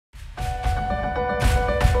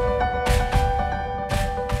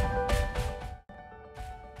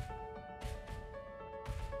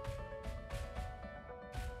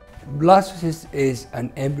blastocyst is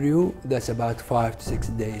an embryo that's about 5 to 6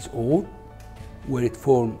 days old, where it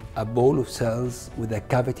forms a ball of cells with a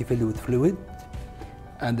cavity filled with fluid,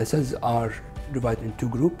 and the cells are divided in two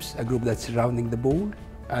groups, a group that's surrounding the ball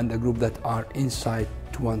and a group that are inside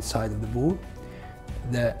to one side of the ball.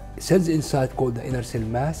 The cells inside called the inner cell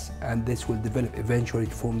mass, and this will develop eventually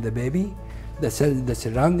to form the baby. The cells that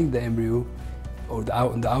surrounding the embryo or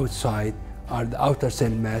on the outside are the outer cell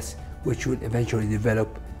mass, which will eventually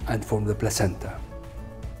develop and form the placenta.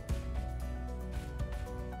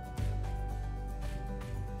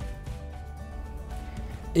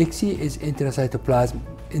 ICSI is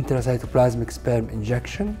intracytoplasmic sperm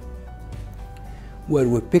injection, where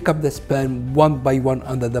we pick up the sperm one by one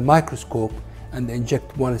under the microscope and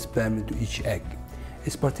inject one sperm into each egg.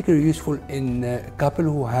 It's particularly useful in couples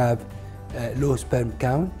who have low sperm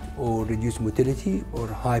count or reduced motility or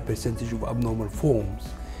high percentage of abnormal forms,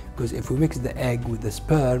 because if we mix the egg with the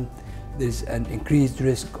sperm, there's an increased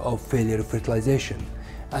risk of failure of fertilization.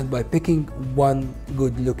 And by picking one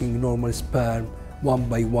good-looking normal sperm one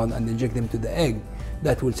by one and inject them to the egg,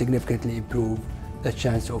 that will significantly improve the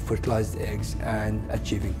chance of fertilized eggs and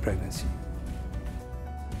achieving pregnancy.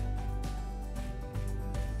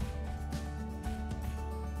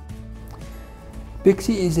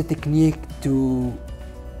 PICSI is a technique to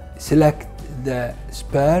select the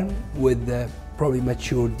sperm with the probably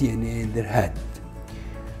mature DNA in their head.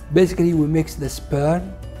 Basically, we mix the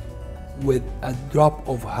sperm with a drop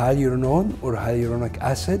of hyaluronate or hyaluronic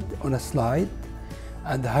acid on a slide,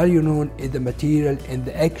 and the hyaluronate is the material in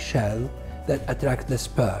the eggshell that attracts the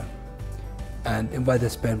sperm and invite the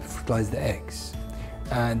sperm to fertilize the eggs.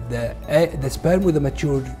 And the sperm with the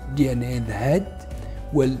mature DNA in the head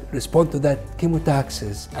will respond to that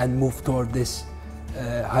chemotaxis and move toward this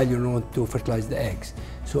hyaluronate to fertilize the eggs.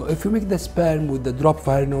 So if you make the sperm with the drop of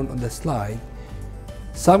hyaluronate on the slide,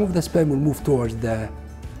 some of the sperm will move towards the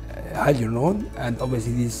hyaluronate, and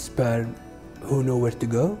obviously these sperm who know where to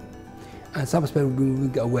go, and some sperm will be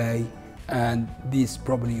moving away, and these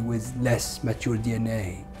probably with less mature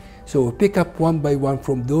DNA. So we pick up one by one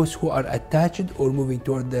from those who are attached or moving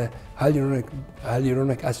toward the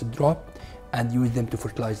hyaluronic acid drop and use them to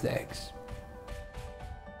fertilize the eggs.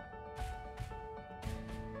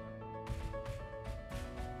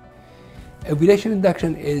 Ovulation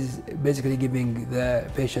induction is basically giving the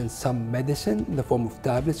patient some medicine in the form of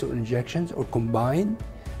tablets or injections or combined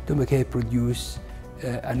to make her produce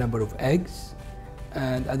a number of eggs.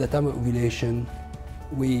 And at the time of ovulation,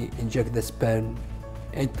 we inject the sperm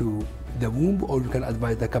into the womb, or we can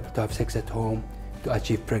advise the couple to have sex at home to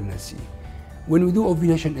achieve pregnancy. When we do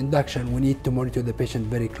ovulation induction, we need to monitor the patient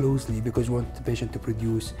very closely, because we want the patient to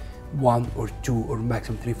produce 1 or 2 or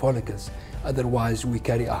maximum 3 follicles. Otherwise, we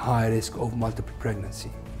carry a high risk of multiple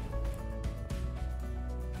pregnancy.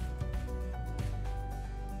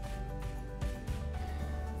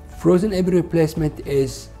 Frozen embryo replacement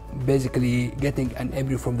is basically getting an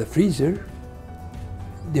embryo from the freezer,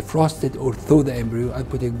 defrost it or thaw the embryo and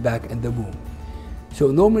put it back in the womb.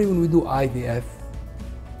 So normally when we do IVF,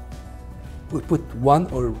 we put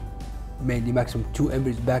 1 or mainly maximum 2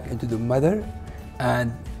 embryos back into the mother,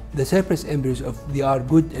 and the surplus embryos, if they are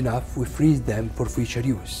good enough, we freeze them for future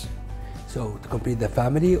use. So to complete the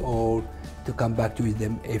family or to come back to use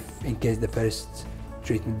them if in case the first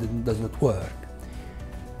treatment does not work.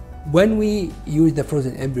 When we use the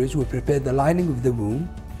frozen embryos, we prepare the lining of the womb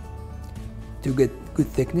to get good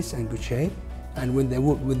thickness and good shape, and when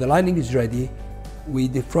the lining is ready, we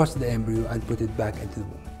defrost the embryo and put it back into the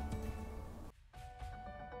womb.